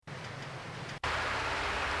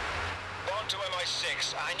to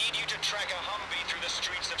MI6. I need you to track a Humvee through the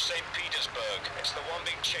streets of St. Petersburg. It's the one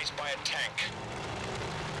being chased by a tank.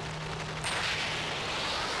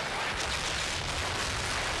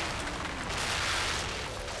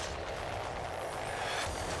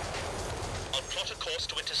 I'll plot a course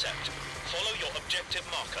to intercept. Follow your objective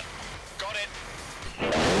marker. Got it.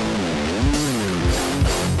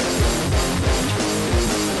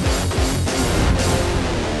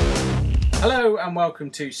 Hello and welcome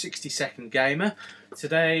to 60 Second Gamer.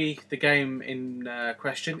 Today the game in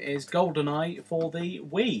question is GoldenEye for the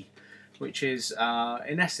Wii, which is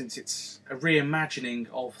in essence it's a reimagining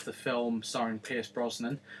of the film starring Pierce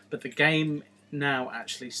Brosnan, but the game now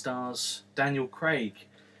actually stars Daniel Craig.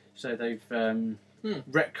 So they've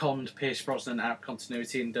retconned Pierce Brosnan out of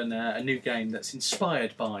continuity and done a new game that's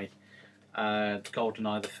inspired by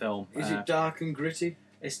GoldenEye the film. Is it dark and gritty?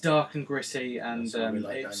 It's dark and gritty, and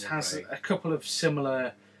it has a couple of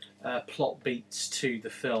similar plot beats to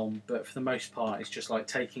the film, but for the most part, it's just like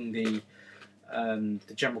taking the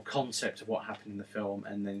general concept of what happened in the film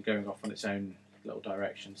and then going off on its own little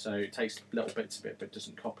direction. So it takes little bits of it, but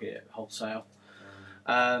doesn't copy it wholesale.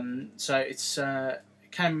 So it's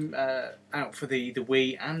came out for the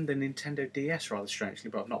Wii and the Nintendo DS, rather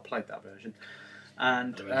strangely, but I've not played that version.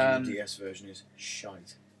 And the DS version is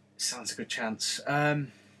shite. Sounds a good chance.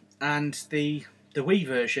 And the Wii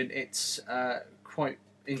version, it's quite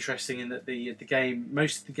interesting in that the game,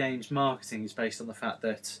 most of the game's marketing is based on the fact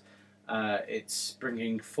that it's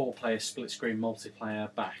bringing 4-player split-screen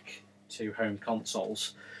multiplayer back to home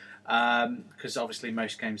consoles. Because obviously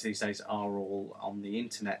most games these days are all on the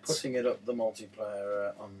internet. Putting it up the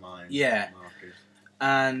multiplayer online. Yeah. Market.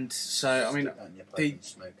 And so, I mean, Stick that in your pipe and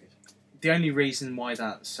smoke it. the only reason why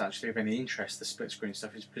that's actually of any interest, the split screen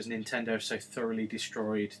stuff, is because Nintendo have so thoroughly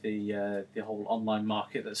destroyed the whole online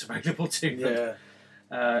market that's available to them.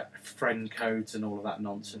 Yeah. Friend codes and all of that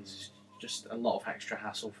nonsense. Just a lot of extra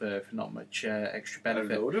hassle for not much extra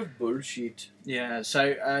benefit. A load of bullshit. Yeah,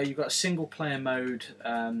 so you've got a single player mode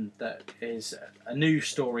that is a new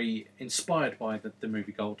story inspired by the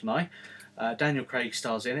movie GoldenEye. Daniel Craig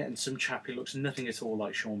stars in it, and some chap who looks nothing at all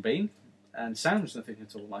like Sean Bean. And sounds nothing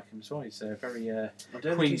at all like him as well. He's very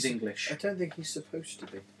Queen's English. I don't think he's supposed to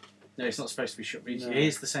be. No, he's not supposed to be short. No. He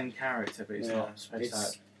is the same character, but he's Yeah, not supposed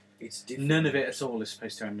to. It's different. None of it at all is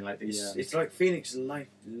supposed to emulate the. It's like Phoenix later,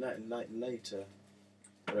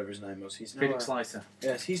 whatever his name was. He's now Felix Leiter.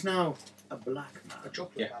 Yes, he's now a black man. A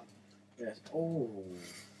chocolate man. Yes. Oh.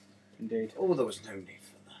 Indeed. Oh, there was no need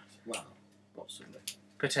for that. Well, possibly.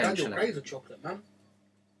 Potentially. Daniel Craig's a chocolate man.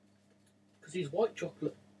 Because he's white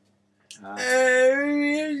chocolate.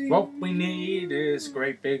 What we need is a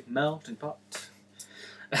great big melting pot.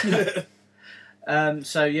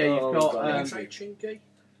 So yeah, you've got. Did you say chinky?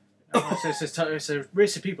 It's a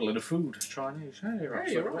race of people in a food Chinese. Hey,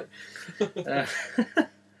 you're right.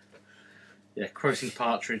 Yeah, quoting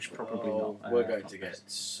Partridge, probably not. We're going not to get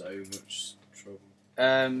so much trouble.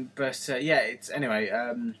 Yeah, it's anyway.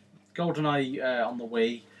 GoldenEye on the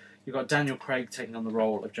Wii. You've got Daniel Craig taking on the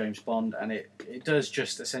role of James Bond, and it does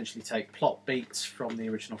just essentially take plot beats from the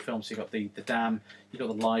original film. So you've got the dam, you've got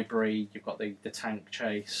the library, you've got the tank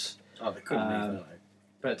chase. Oh, they couldn't leave that.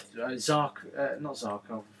 But not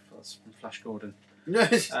Zarkov, that's from Flash Gordon. No.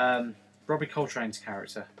 Robbie Coltrane's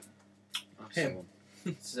character. Him.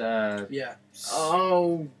 It's, Yeah.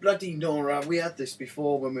 Oh, bloody Nora. We had this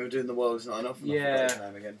before when we were doing The World's Not Enough. Yeah. His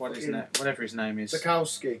name again. Whatever his name is.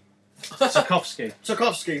 Tarkovsky.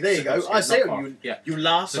 Tarkovsky. There you go. Tarkovsky, I say not far. you. Yeah. You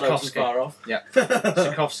laughed. I wasn't Tarkovsky. far off. Yeah.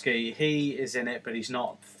 Tarkovsky. He is in it, but he's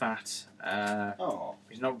not fat. Oh.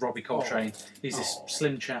 He's not Robbie Coltrane. He's this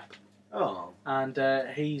slim chap. Oh. And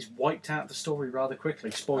he's wiped out the story rather quickly.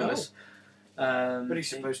 Spoilers. But he's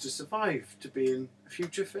supposed to survive to be in a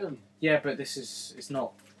future film. Yeah, but it's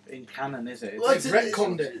not in canon, is it? They've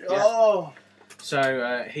retconned it. Oh.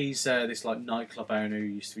 So he's this like nightclub owner who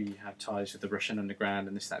used to have ties with the Russian underground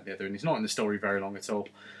and this, that, and the other, and he's not in the story very long at all.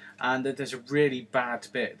 And there's a really bad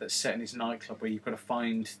bit that's set in his nightclub where you've got to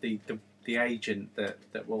find the agent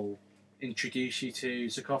that will introduce you to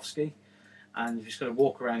Zukovsky, and you've just got to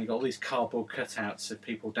walk around. You've got all these cardboard cutouts of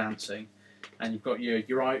people dancing, and you've got your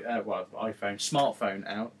iPhone, smartphone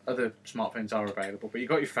out. Other smartphones are available, but you've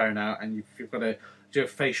got your phone out, and you've got to do a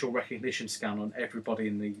facial recognition scan on everybody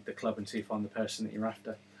in the club until you find the person that you're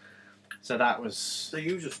after. So that was... They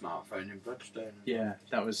use a smartphone in Bloodstone. Yeah,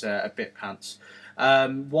 that was a bit pants.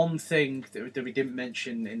 One thing that we didn't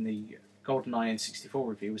mention in the GoldenEye N64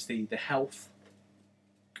 review was the health,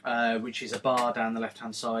 which is a bar down the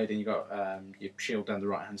left-hand side, and you've got your shield down the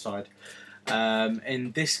right-hand side.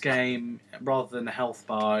 In this game, rather than a health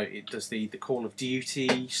bar, it does the Call of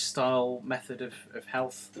Duty style method of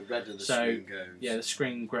health. The redder the So, screen goes. Yeah, the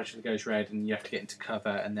screen gradually goes red, and you have to get into cover,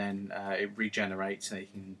 and then it regenerates, and you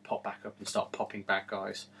can pop back up and start popping bad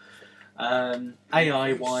guys.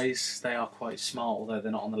 AI-wise, they are quite smart, although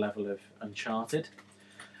they're not on the level of Uncharted.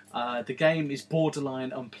 The game is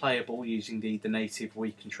borderline unplayable using the native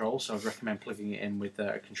Wii control, so I'd recommend plugging it in with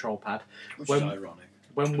a control pad. Which When- is ironic.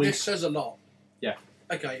 When we This says a lot. Yeah.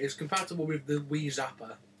 Okay, it's compatible with the Wii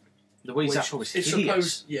Zapper. the Wii which Zapper was is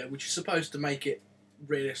hideous. which is supposed to make it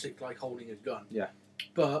realistic, like holding a gun. Yeah.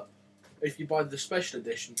 But if you buy the special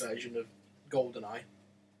edition version of GoldenEye,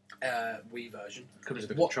 Wii version, Comes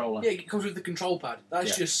with a what- controller. yeah, it comes with the control pad. That's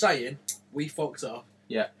Yeah. just saying we fucked up.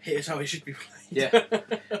 Yeah. Here's how it should be played. Yeah.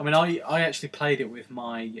 I mean, I actually played it with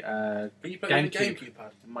my But you play with the GameCube. GameCube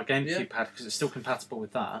pad. my GameCube Yeah. pad because it's still compatible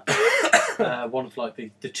with that. One of like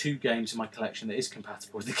the two games in my collection that is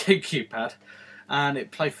compatible with the GameCube pad, and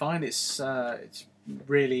it played fine. It's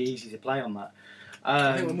really easy to play on that.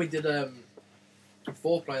 I think when we did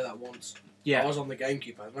 4-player that once, I Yeah, was on the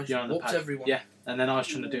GameCube pad. And I you're on just the whooped pad. everyone. Yeah, and then I was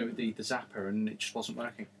trying to do it with the Zapper, and it just wasn't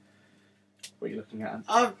working. What are you looking at?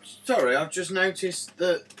 Sorry, I've just noticed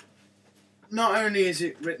that not only is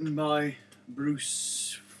it written by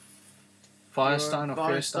Bruce Firestein or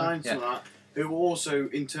Firestein, Firestein? something Yeah. like that, who also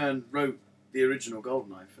in turn wrote the original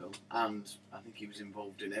GoldenEye film, and I think he was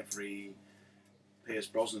involved in every Pierce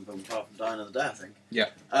Brosnan film apart from Die Another Day, I think. Yeah.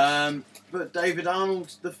 But David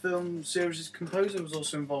Arnold, the film series' composer, was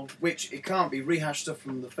also involved, which it can't be rehashed stuff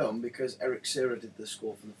from the film because Eric Serra did the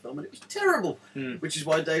score from the film, and it was terrible. Which is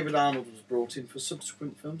why David Arnold was brought in for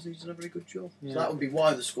subsequent films, and he's done a very good job. Yeah. So that would be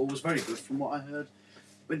why the score was very good, from what I heard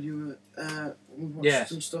when you watched Yeah.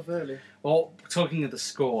 some stuff earlier. Well, talking of the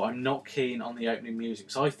score, I'm not keen on the opening music.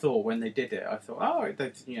 So I thought when they did it,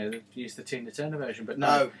 they've used the Tina Turner version, but no,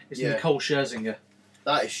 Oh, it's yeah. Nicole Scherzinger.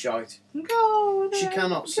 That is shite. Golden, She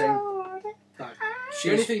cannot sing. No.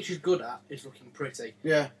 The only thing she's good at is looking pretty,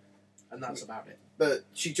 Yeah, and that's about it. but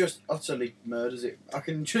she just utterly murders it. I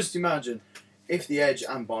can just imagine if The Edge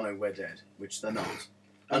and Bono were dead, which they're not.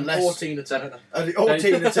 Unless... Or Tina Turner. Or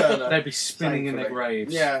Tina Turner. They'd be spinning in their Thankfully.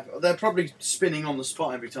 graves. Yeah, they're probably spinning on the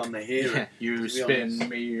spot every time they hear Yeah, it. you to be spin honest.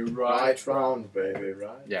 me Right round, baby,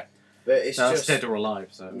 right? Yeah. But it's No, that's just... dead or alive.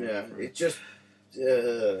 So Yeah, it just...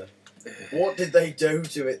 what did they do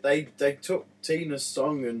to it? They took Tina's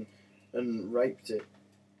song and raped it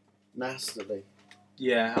nastily.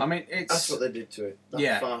 Yeah, I mean it's That's what they did to it. That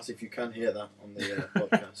Yeah. fart, if you can hear that on the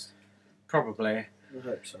podcast. probably. I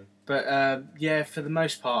hope so. But yeah, for the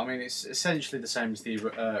most part, I mean, it's essentially the same as the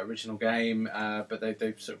original game, but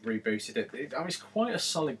they've sort of rebooted it. I mean, it's quite a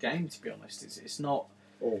solid game, to be honest. It's not.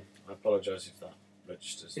 Oh, I apologise if that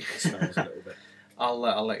registers. It smells a little bit. I'll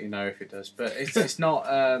let you know if it does, but it's not.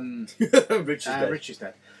 Rich is dead. Rich is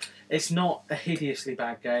dead. It's not a hideously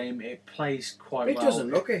bad game. It plays quite It well. doesn't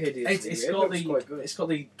look a hideous. It's it got looks the quite good. it's got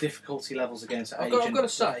the difficulty levels against I've Agent. got to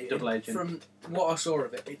say, Double Agent. from what I saw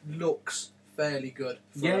of it, it looks fairly good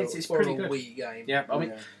for, Yeah, it's for pretty a good. Wii game. Yeah, I mean,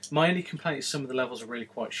 Yeah. my only complaint is some of the levels are really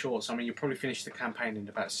quite short. So I mean, you probably finish the campaign in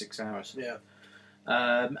about 6 hours. Yeah.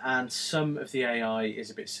 And some of the AI is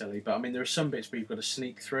a bit silly, but I mean, there are some bits where you've got to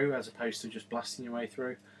sneak through as opposed to just blasting your way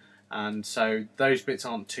through, and so those bits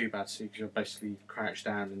aren't too bad. So you can basically crouch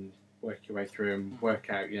down and work your way through and work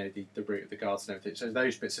out, the route of the guards and everything. So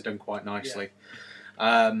those bits are done quite nicely.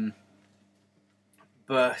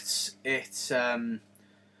 But it's I've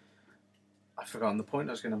forgotten the point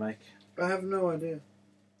I was going to make. I have no idea.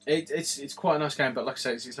 It's quite a nice game, but like I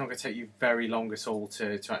say, it's not going to take you very long at all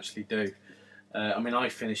to actually do. I mean, I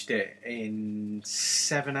finished it in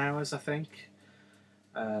 7 hours, I think.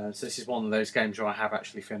 So this is one of those games where I have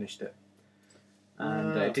actually finished it,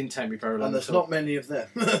 and it didn't take me very long. And there's at all. not many of them.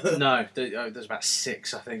 No, there's about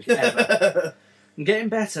 6, I think, ever. I'm getting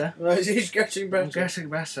better. He's getting better. I'm getting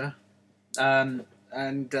better.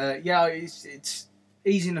 Yeah, it's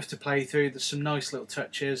easy enough to play through. There's some nice little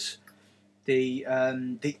touches. The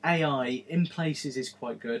AI in places is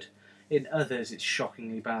quite good. In others, it's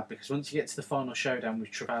shockingly bad because once you get to the final showdown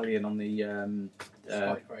with Trevelyan on the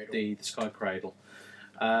Sky Cradle. the Sky Cradle,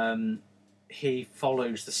 he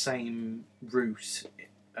follows the same route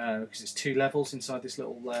because it's 2 levels inside this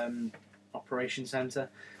little operation centre,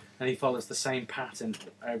 and he follows the same pattern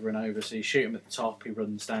over and over. So you shoot him at the top, he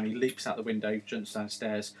runs down, he leaps out the window, jumps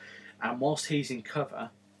downstairs, and whilst he's in cover,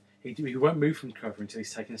 he won't move from cover until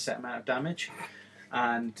he's taken a set amount of damage.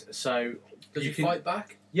 And so Does you he can fight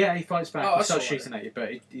back? Yeah, he fights back. Oh, He that's starts all right. shooting at you,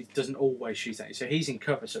 but he doesn't always shoot at you. So he's in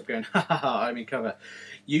cover, sort of going, ha ha ha, I'm in cover.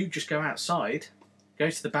 You just go outside, go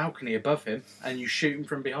to the balcony above him, and you shoot him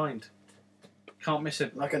from behind. Can't miss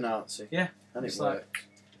it. Like a Nazi. Yeah, And it's it like- worked.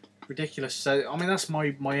 Ridiculous. So I mean, that's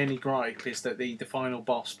my only gripe is that the final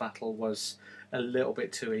boss battle was a little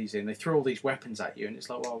bit too easy, and they threw all these weapons at you, and it's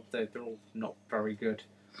like, well, they're all not very good.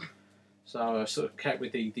 So I sort of kept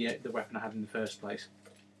with the weapon I had in the first place.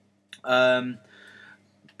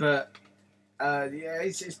 But yeah,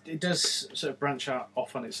 it does sort of branch out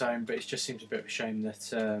off on its own, but it just seems a bit of a shame that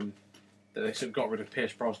that they sort of got rid of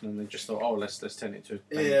Pierce Brosnan and they just thought, oh, let's turn it to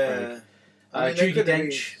Daniel Craig. I mean, they Judi could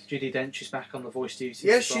have Dench is back on the voice duties.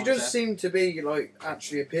 Yeah, as she well, does so- seem to be like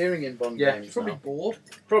actually appearing in Bond Yeah. games. She's probably now. bored.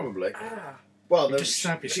 Probably. Ah. Well, You just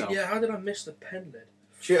stab yourself. Yeah, how did I miss the pen lid?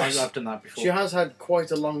 I've done that before. She has had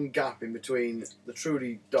quite a long gap in between the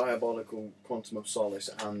truly diabolical Quantum of Solace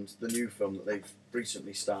and the new film that they've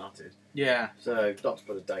recently started. Yeah. So, not to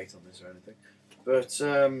put a date on this or anything. But,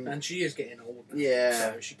 And she is getting old now.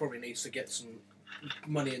 Yeah. So she probably needs to get some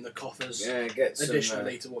money in the coffers yeah, get some...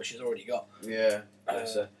 additionally to what she's already got. yeah,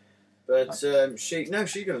 bless her. But she's going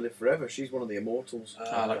to live forever. She's one of the immortals.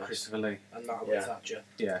 Like Christopher Lee. And Margaret Yeah. Thatcher.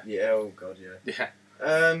 Yeah. Yeah, oh god, yeah. Yeah.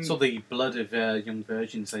 Um, It's all the blood of young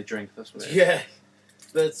virgins they drink, that's what it is. yeah.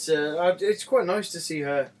 But it's quite nice to see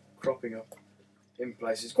her cropping up in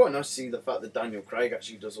places. It's quite nice to see the fact that Daniel Craig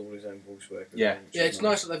actually does all his own voice work. as Yeah. well, which Yeah, is it's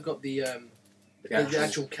nice that they've got the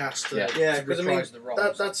actual cast to, Yeah. Yeah, to because I reprise mean, the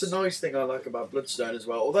roles. that's a nice thing I like about Bloodstone as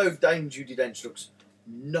well. Although Dame Judi Dench looks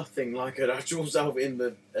nothing like her actual self in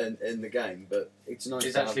the game, but it's nice.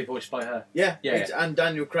 She's to have- actually voiced by her. yeah, Yeah, and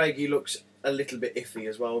Daniel Craig, he looks a little bit iffy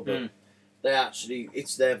as well, but Mm. they actually,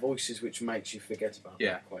 it's their voices which makes you forget about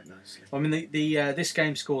Yeah. that quite nicely. I mean, the this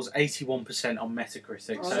game scores 81% on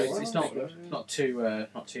Metacritic, Oh, so it's wow, not that's good. not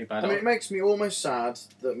too bad. I mean, it makes me almost sad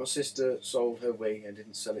that my sister sold her Wii and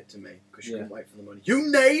didn't sell it to me because she Yeah. couldn't wait for the money. You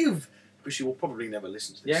knave! Because she will probably never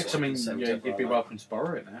listen to this. Yeah, so because I mean, can send yeah, whatever you'd I be like. welcome to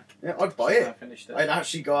borrow it now. Yeah, I'd buy So it. I finished it. I'd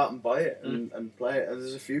actually go out and buy it and play it. And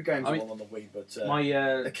there's a few games I mean, on the Wii, but My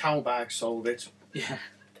the Cowbag sold it. yeah.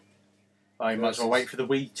 I might as well wait for the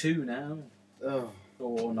Wii 2 now, Oh,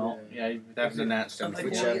 or not. Yeah, they haven't announced Don't they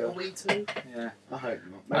anything. call yet. it a Wii 2? Yeah. I hope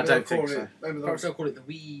not. I Maybe don't they'll think call so. It, maybe Perhaps they'll... they'll call it the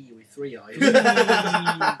Wii with 3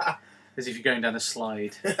 eyes. As if you're going down a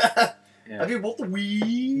slide. Yeah. Have you bought the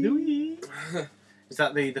Wii? Louis. Is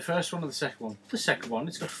that the first one or the second one? The second one.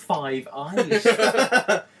 It's got 5 eyes.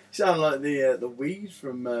 Sound like the weed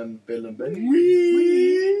from Bill and Ben.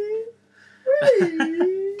 Wee.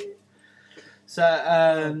 So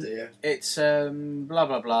Oh dear. it's blah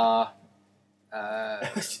blah blah.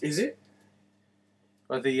 Is it?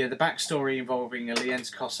 Well, the backstory involving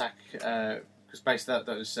Lienz Cossack, because basically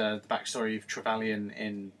that was the backstory of Trevelyan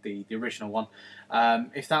in the original one.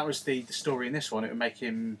 If that was the story in this one, it would make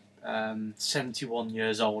him 71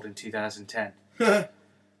 years old in 2010.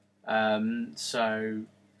 So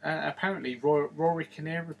apparently Rory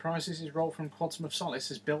Kinnear reprises his role from Quantum of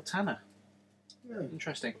Solace as Bill Tanner. Yeah.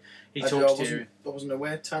 Interesting. He I talks to you. wasn't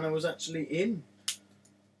aware Tanner was actually in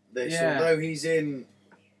this, Yeah. although he's in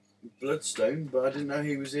Bloodstone, but I didn't know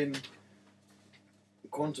he was in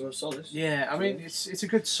Quantum of Solace. Yeah, I mean it's a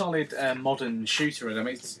good solid modern shooter. I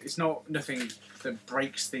mean it's not nothing that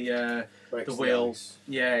breaks the Breaks the wheel. ice.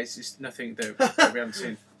 yeah, it's nothing that we haven't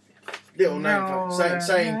seen. Little name No,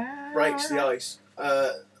 saying breaks the ice.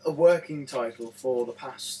 A working title for the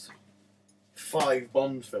past 5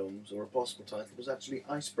 Bond films, or a possible title, was actually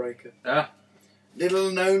Icebreaker. Ah, Little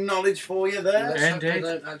known knowledge for you there. Let's hope they Indeed.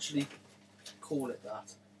 don't actually call it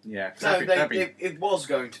that. yeah, 'cause No, that'd be it was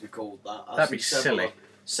going to be called that. I that'd be think several silly. of-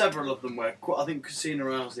 Several of them were. I think Casino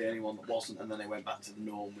Royale's the only one that wasn't, and then they went back to the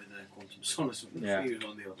norm with Quantum of Solace. Yeah. He was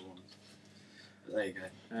on the other ones. But there you go.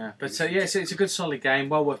 Yeah, but yeah, it's a good solid game,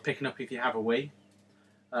 well worth picking up if you have a Wii,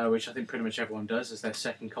 which I think pretty much everyone does as their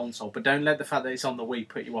second console. But don't let the fact that it's on the Wii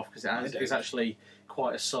put you off, because I it's don't. actually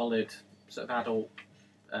quite a solid sort of adult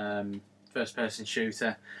first-person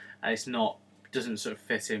shooter. And it's not doesn't sort of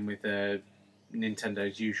fit in with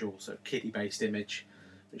Nintendo's usual sort of kiddie-based image,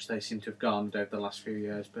 which they seem to have garnered over the last few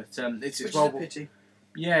years. But it's Which well, is a pity.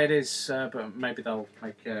 yeah, it is. But maybe they'll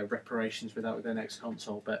make reparations with that with their next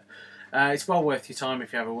console. But it's well worth your time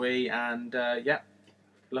if you have a Wii, and yeah,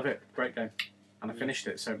 love it. Great game, and I finished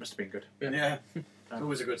it, so it must have been good. Yeah. It's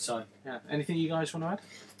always a good sign. Yeah. Anything you guys want to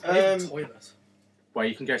add? I need the toilet. Well,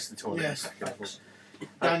 you can go to the toilet. in a Yes, second. thanks.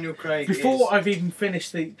 Daniel Craig. Before is, I've even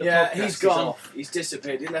finished the yeah, podcast, he's gone. off. He's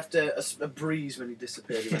disappeared. He left a breeze when he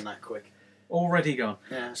disappeared. He went that quick. Already gone.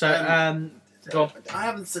 Yeah. So, go on. I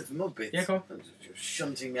haven't said the mud bits. Yeah, go on. You're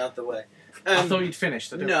shunting me out the way. I thought you'd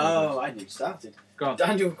finished. I do No, apologise. I hadn't started. Go on.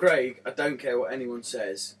 Daniel Craig, I don't care what anyone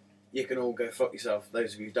says. You can all go fuck yourself.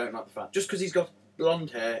 Those of you who don't like the fact, just because he's got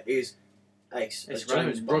blonde hair is ace. It's as James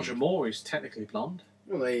relevant. Bond. Roger Moore is technically blonde.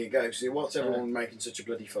 Well, there you go. See, what's everyone making such a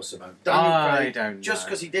bloody fuss about? I Craig, don't know. just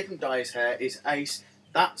because he didn't dye his hair is ace.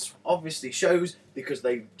 That's obviously shows because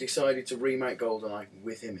they decided to remake GoldenEye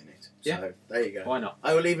with him in it. Yeah. So, there you go. Why not?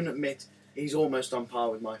 I will even admit he's almost on par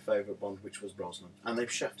with my favourite Bond, which was Brosnan. And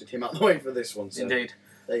they've shafted him out the way for this one. So Indeed.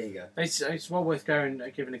 there you go. It's well worth giving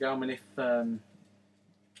a go. I mean,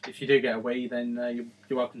 if you do get a Wii, then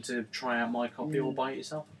you're welcome to try out my copy or buy it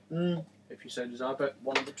yourself if you so desire. But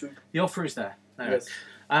One of the two. the offer is there. Anyway. Yes.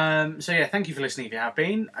 So yeah, thank you for listening if you have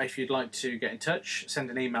been. If you'd like to get in touch, send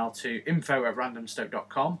an email to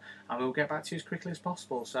info@randomstoke.com and we'll get back to you as quickly as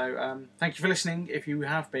possible. So thank you for listening if you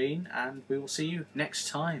have been, and we will see you next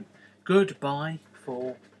time. Goodbye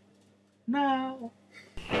for now.